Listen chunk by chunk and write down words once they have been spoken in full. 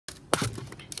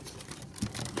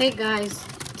Hey guys,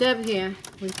 Deb here,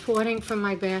 reporting from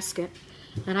my basket,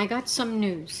 and I got some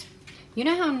news. You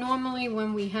know how normally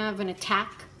when we have an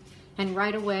attack and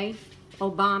right away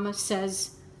Obama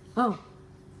says, oh,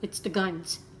 it's the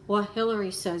guns, or Hillary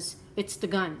says, it's the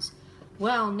guns.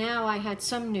 Well, now I had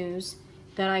some news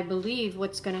that I believe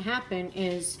what's going to happen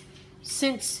is,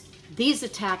 since these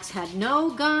attacks had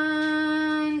no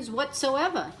guns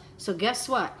whatsoever, so guess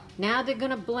what? Now they're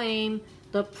going to blame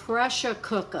the pressure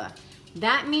cooker.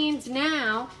 That means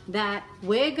now that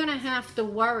we're going to have to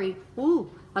worry, ooh,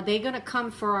 are they going to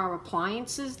come for our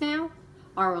appliances now?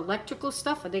 Our electrical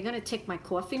stuff? Are they going to take my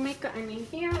coffee maker? I mean,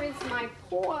 here is my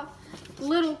poor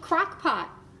little crock pot.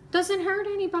 Doesn't hurt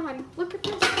anybody. Look at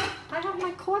this. I have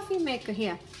my coffee maker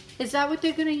here. Is that what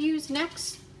they're going to use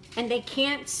next? And they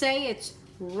can't say it's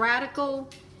radical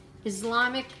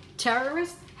Islamic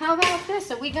terrorists? How about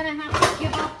this? Are we going to have to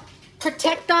give up,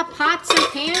 protect our pots and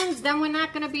pans? Then we're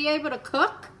not going to be able to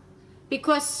cook?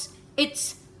 Because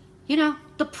it's, you know,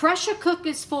 the pressure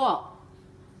cooker's fault.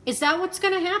 Is that what's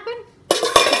going to happen?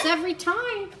 Because every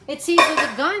time it's either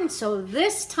the guns. So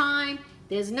this time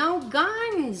there's no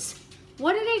guns.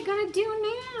 What are they going to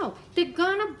do now? They're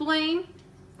going to blame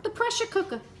the pressure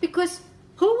cooker. Because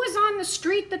who was on the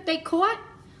street that they caught?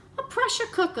 A pressure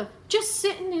cooker. Just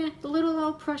sitting there, the little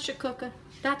old pressure cooker.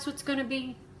 That's what's going to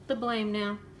be the blame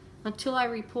now. Until I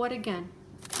report again.